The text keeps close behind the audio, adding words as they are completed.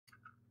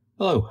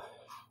Hello,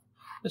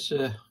 this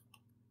is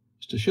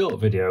just a short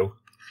video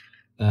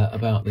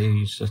about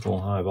these little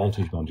high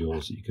voltage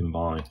modules that you can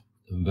buy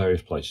in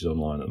various places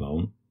online at the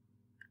moment.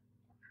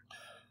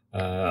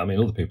 I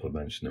mean, other people have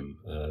mentioned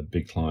them.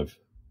 Big Clive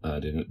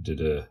did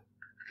a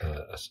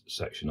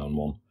section on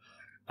one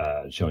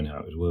showing how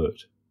it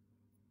worked.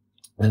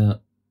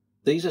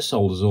 These are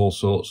sold as all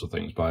sorts of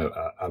things by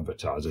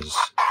advertisers,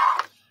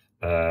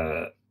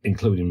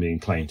 including being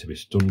claimed to be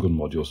stun gun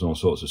modules and all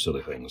sorts of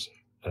silly things.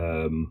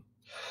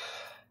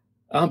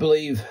 I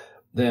believe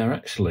they're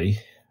actually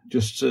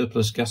just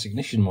surplus gas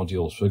ignition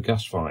modules for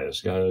gas fires,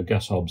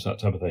 gas hobs, that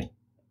type of thing.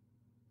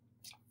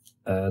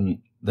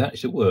 And they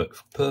actually work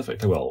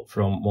perfectly well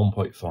from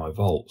 1.5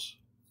 volts.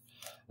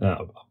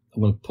 Now,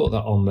 I'm going to put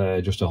that on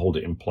there just to hold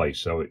it in place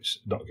so it's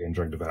not getting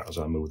dragged about as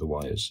I move the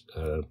wires.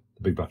 The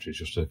big battery is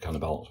just a kind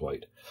of balance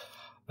weight,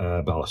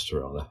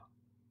 ballaster rather.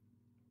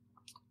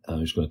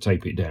 I'm just going to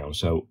tape it down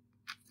so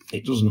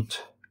it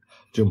doesn't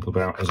jump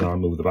about as I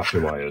move the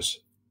battery wires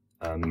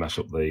and mess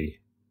up the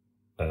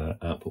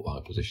output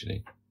wire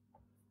positioning.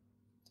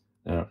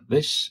 Now,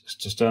 this,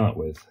 to start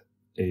with,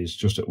 is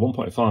just at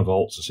 1.5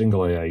 volts, a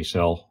single AA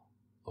cell.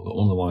 I've got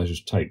one of the wires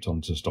just taped on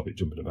to stop it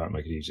jumping about,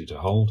 make it easy to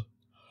hold.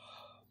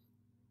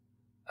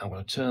 I'm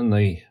going to turn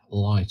the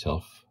light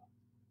off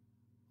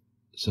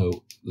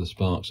so the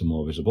sparks are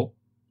more visible.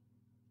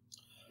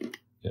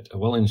 Get a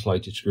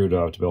well-insulated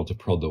screwdriver to be able to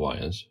prod the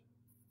wires.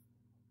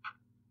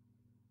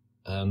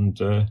 And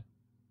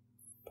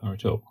power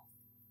it up.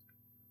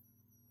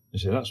 You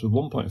see, that's with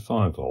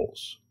 1.5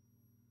 volts.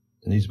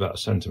 It needs about a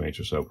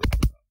centimetre or so. Now,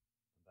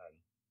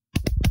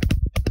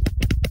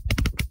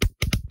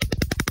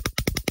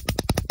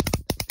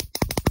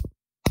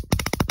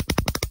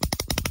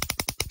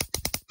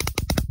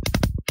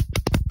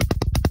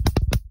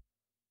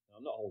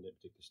 I'm not holding it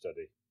particularly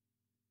steady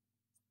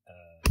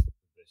with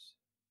this.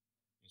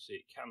 You see,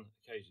 it can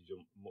occasionally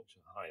jump much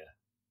higher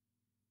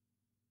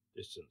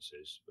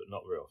distances, but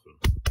not very often.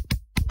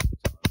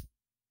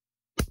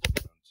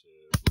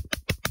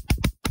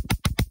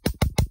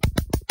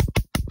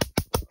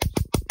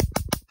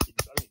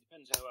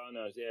 How I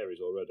know the air is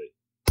already.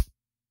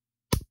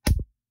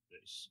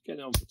 It's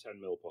getting on for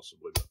 10 mil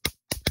possibly, but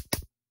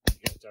when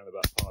it gets down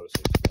about 5 or 6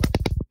 mil,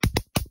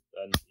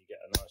 then you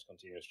get a nice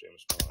continuous stream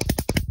of sparks.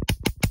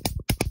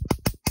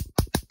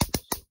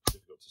 Also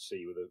difficult to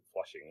see with the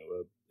flashing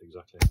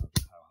exactly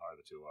how high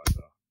the two wires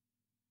are.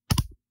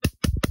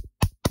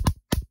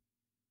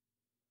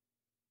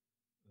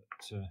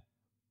 But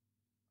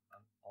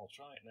I'll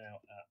try it now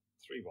at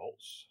 3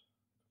 volts.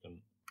 I can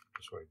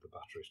persuade the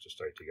batteries to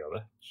stay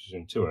together. She's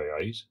in 2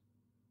 AAs.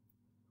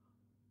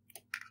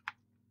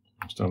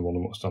 I'm standing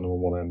on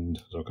one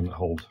end so I can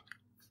hold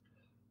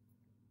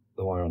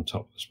the wire on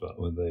top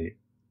with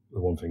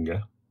one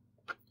finger.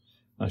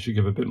 That should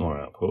give a bit more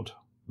output,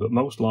 but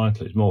most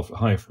likely it's more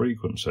higher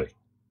frequency.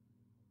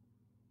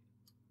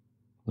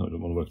 No, it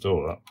doesn't want to work at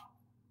all, that.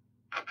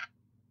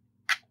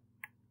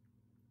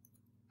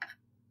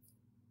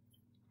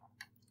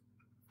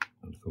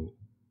 And the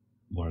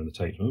wire in the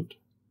tape's moved.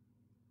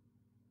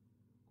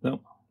 No,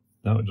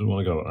 it doesn't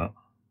want to go at that.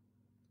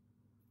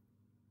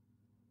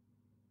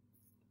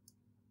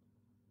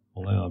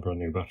 Well, they are brand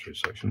new batteries,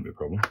 so it shouldn't be a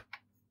problem.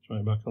 Try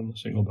it back on the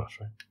single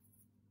battery.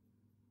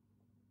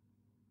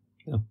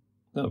 Yeah,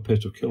 that appears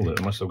to have killed it,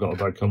 unless I've got a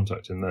bad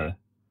contact in there.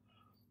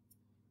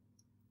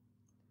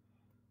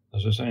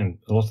 As I was saying,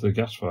 a lot of the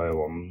gas fire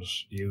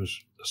ones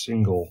use a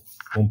single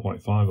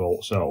 1.5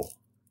 volt cell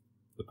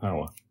for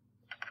power,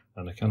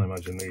 and I can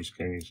imagine these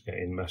things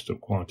getting messed up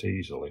quite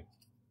easily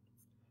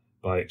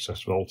by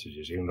excess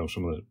voltages, even though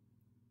some of the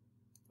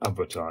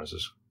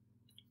advertisers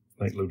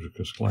make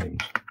ludicrous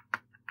claims.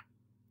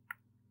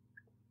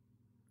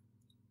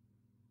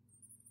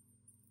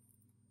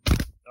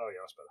 Oh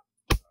yeah, that's better.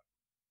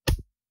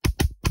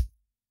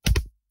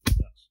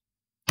 That's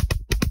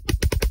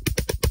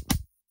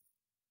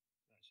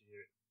you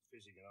hear it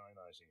fizzing and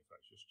ionising. In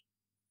fact, just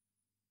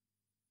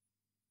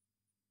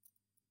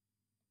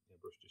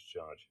brush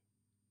discharge.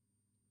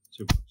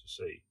 Too much to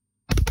see.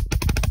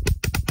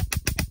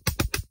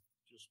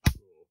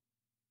 Before.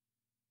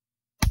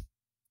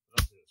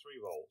 That's it, 3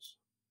 volts.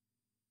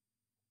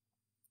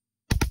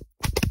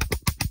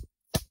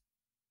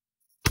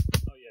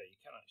 Oh yeah, you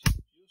can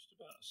actually just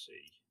about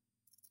see.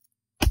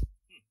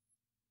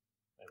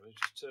 Anyway,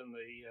 just turn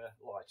the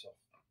light off.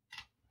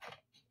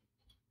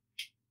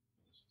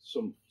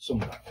 Some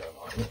background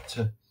light,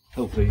 but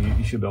hopefully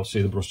you should be able to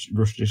see the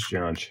brush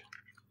discharge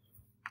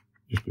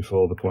just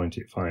before the point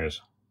it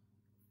fires.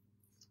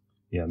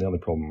 Yeah, the only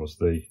problem was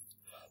the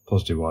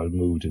positive wire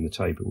moved in the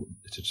tape,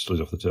 it had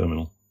slid off the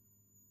terminal.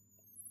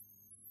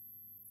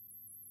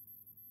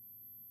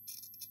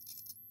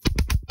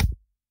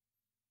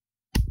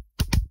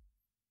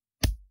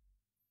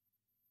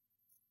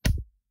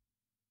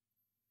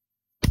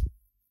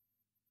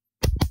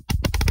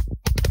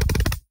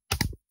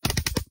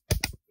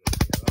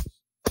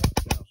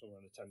 That's now somewhere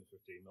in the 10 to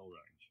 15 mil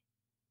range.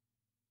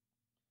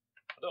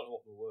 I don't know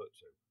what will work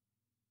to.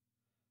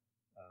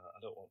 I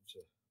don't want to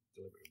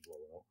deliberately blow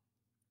it up.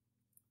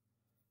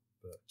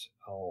 but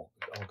I'll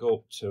go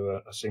up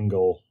to a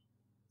single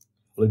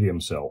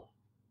lithium cell,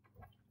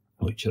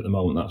 which at the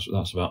moment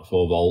that's about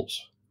 4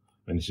 volts.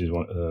 And this is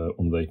one of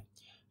the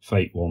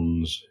fake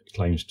ones. It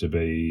claims to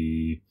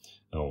be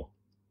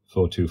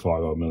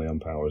 4250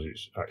 milliamp hours.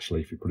 It's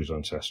actually, if you put it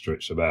on tester,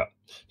 it's about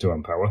 2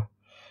 amp hour.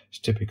 It's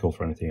typical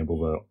for anything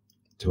above a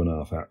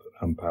 2.5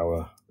 amp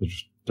hour. They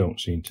just don't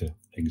seem to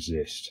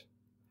exist.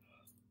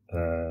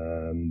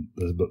 But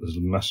there's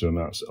massive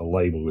amounts that are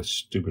labelled with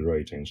stupid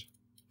ratings.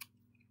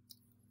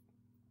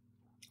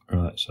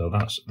 Right, so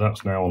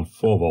that's now on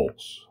 4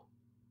 volts.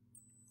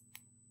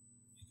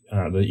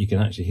 You can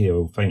actually hear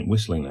a faint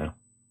whistling now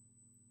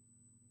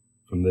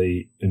from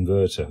the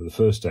inverter, the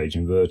first stage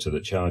inverter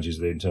that charges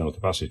the internal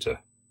capacitor.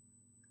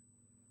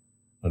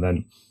 And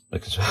then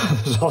there's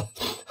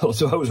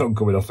lots of ozone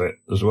coming off it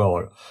as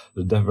well.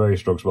 There's a very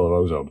strong smell of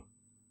ozone.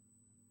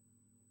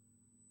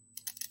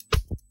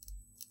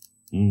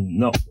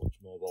 Not much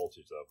more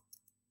voltage though.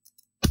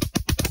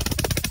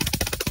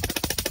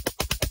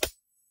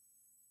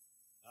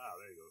 Ah,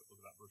 there you go. Look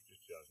at that brush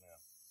discharge now.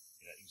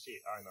 Yeah, you can see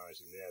it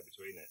ionising the air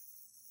between it.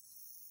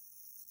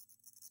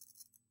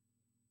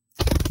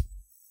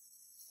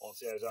 Once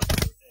the air in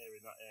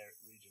that air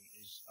region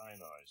is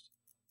ionised,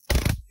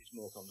 it's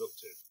more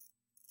conductive.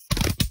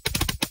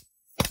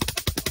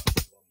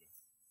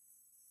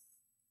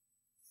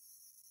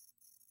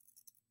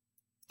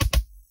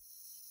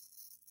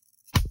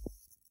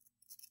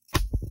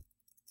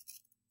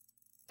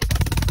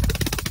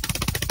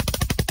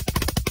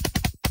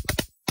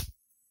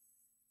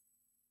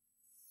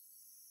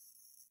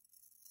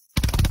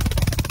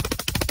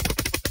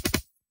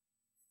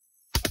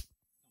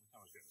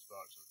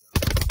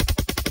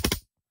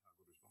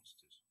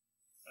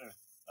 Anyway,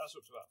 that's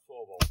up to about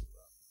 4 volts of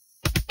that.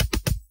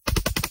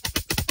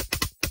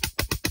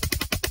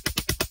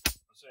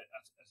 I say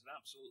as an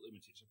absolute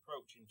limit, it's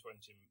approaching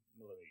 20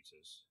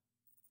 millimetres,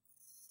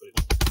 but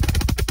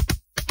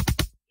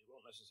it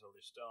won't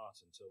necessarily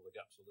start until the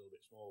gap's a little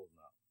bit smaller than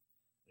that.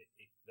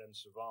 It then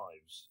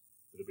survives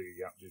with a bigger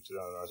gap due to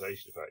the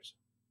ionisation effects.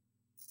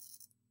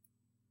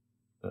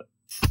 But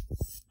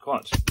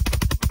quite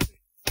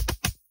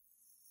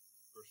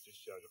brush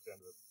discharge off the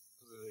end of it,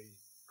 because the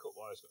cut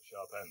wire's got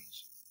sharp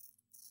ends.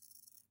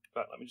 In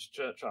fact, let me just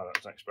try that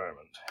as an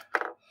experiment.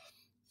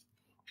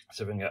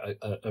 See if I can get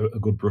a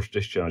good brush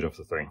discharge off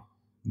the thing,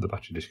 the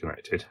battery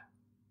disconnected.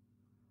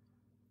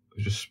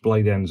 Just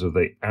splay the ends of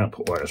the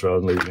output wires rather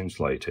than leave them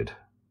insulated.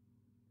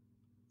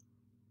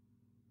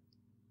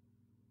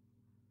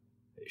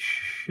 It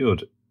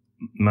should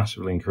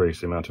massively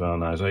increase the amount of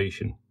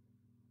ionisation.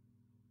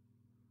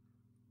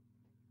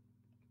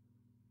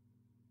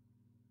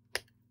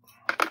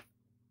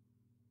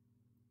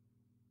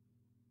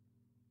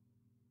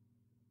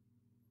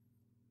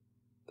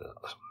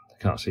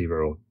 I can't see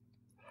very well.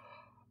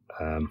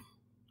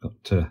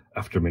 Got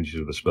after images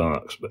of the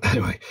sparks, but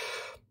anyway,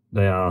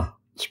 they are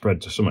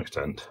spread to some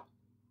extent.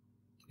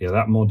 Yeah,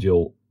 that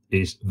module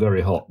is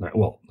very hot now.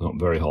 Well, not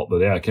very hot, but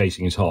the air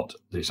casing is hot.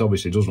 It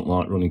obviously doesn't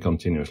like running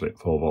continuously at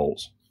 4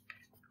 volts,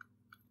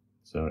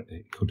 so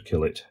it could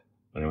kill it.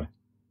 Anyway,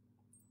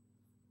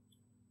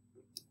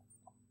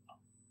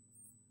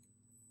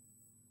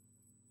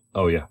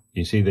 oh yeah,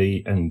 you see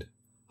the end.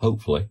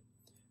 Hopefully,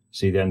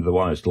 see the end of the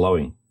wires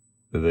glowing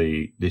with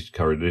the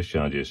corridor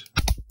discharges.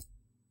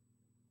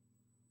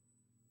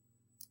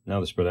 Now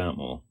they're spread out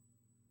more.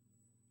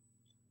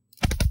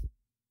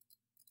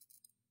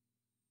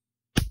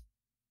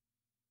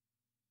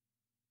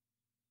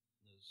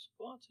 There's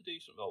quite a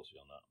decent voltage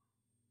on that.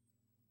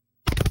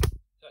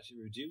 It's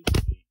actually reduced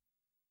the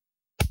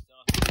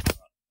starting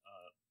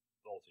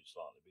voltage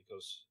slightly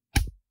because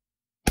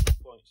the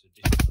points are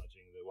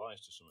discharging the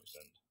wires to some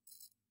extent.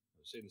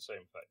 I've seen the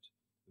same effect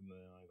with my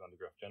Van de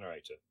Graaff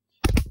generator.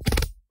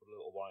 Put a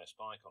little wire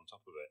spike on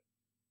top of it,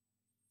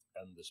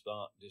 and the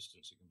spark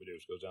distance it can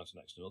produce goes down to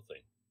next to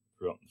nothing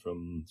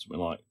from something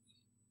like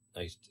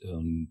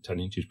 10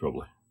 inches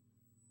probably.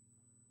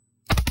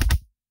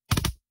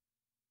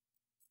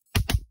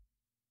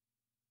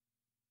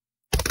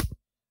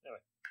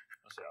 Anyway,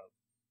 that's it.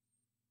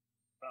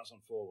 That's on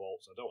 4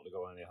 volts. I don't want to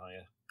go any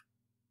higher,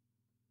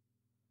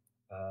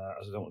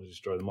 as I don't want to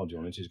destroy the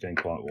module. It is getting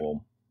quite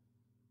warm.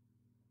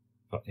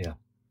 But yeah,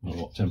 I don't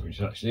know what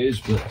temperature it actually is,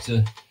 but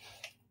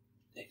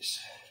it's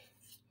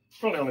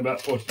probably only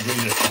about 40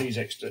 degrees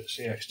to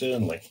see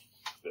externally,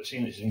 but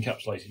seeing it's an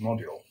encapsulated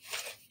module,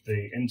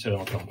 the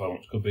internal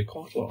components could be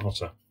quite a lot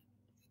hotter.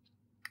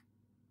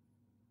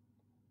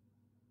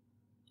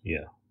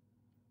 Yeah.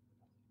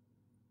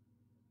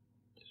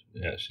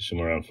 Yeah, it's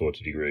somewhere around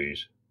 40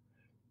 degrees,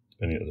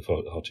 depending on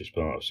the hottest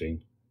part I've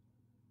seen.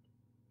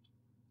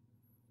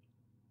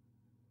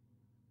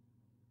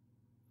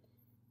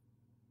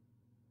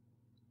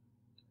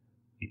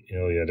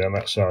 Oh yeah, down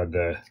that side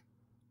there,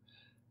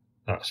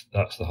 that's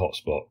the hot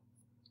spot.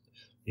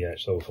 Yeah,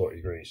 it's over 40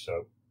 degrees,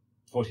 so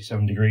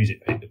 47 degrees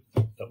it picked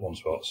at one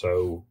spot.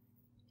 So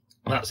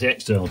that's the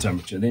external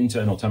temperature. The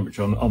internal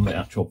temperature on the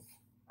actual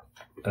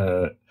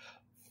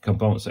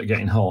components that are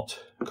getting hot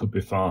could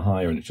be far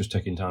higher, and it's just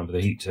taking time for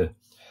the heat to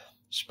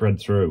spread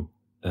through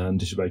and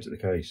dissipate at the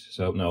case.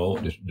 So no, I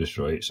won't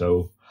destroy it.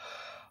 So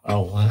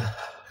I'll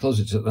close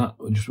it at that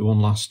just with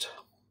one last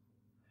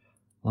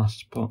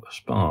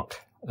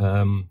spark.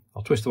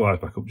 I'll twist the wires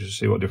back up just to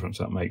see what difference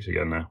that makes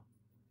again now.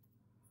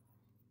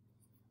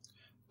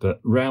 But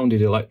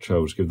rounded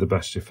electrodes give the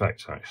best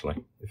effect,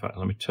 actually. In fact,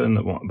 let me turn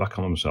that one back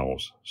on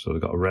themselves so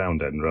they've got a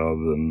round end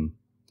rather than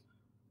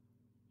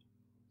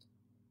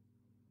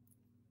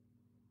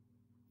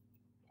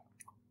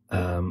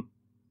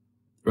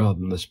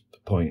this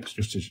points,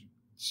 just to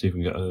see if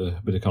we can get a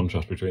bit of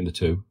contrast between the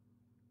two.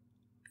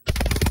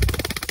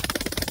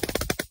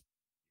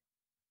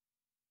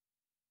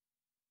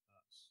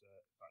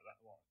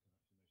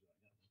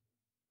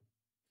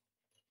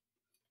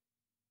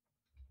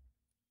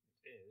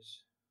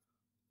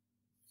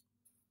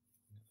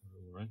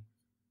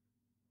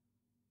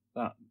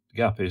 That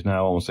gap is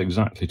now almost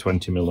exactly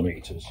 20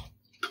 millimetres.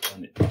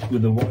 And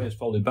with the wires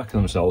folded back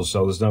on themselves,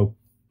 so there's no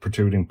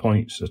protruding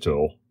points at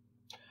all,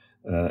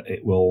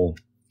 it will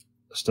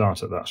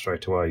start at that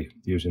straight away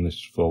using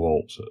this 4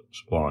 volt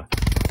supply.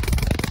 So,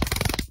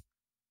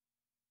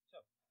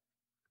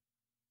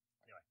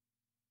 anyway,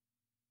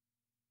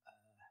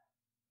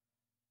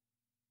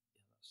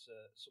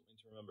 that's something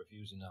to remember if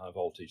you're using high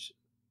voltage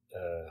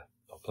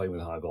or playing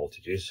with high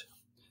voltages.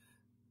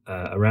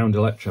 A round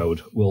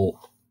electrode will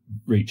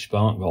reach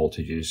spark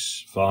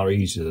voltages far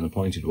easier than a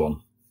pointed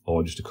one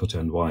or just a cut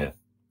end wire,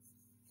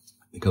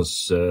 because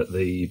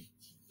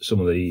some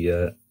of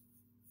the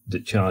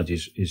charge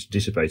is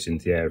dissipated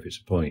into the air if it's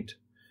a point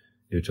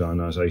due to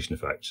ionisation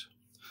effects.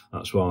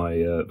 That's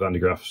why Van de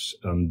Graaff's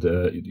and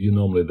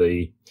normally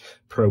the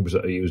probes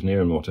that are used near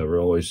them or whatever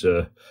are always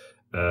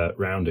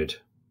rounded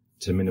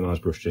to minimise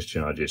brush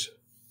discharges.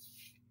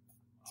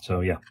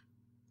 So yeah,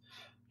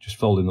 just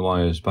folding the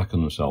wires back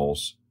on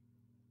themselves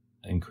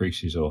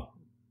increases or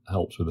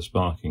helps with the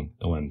sparking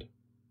no end.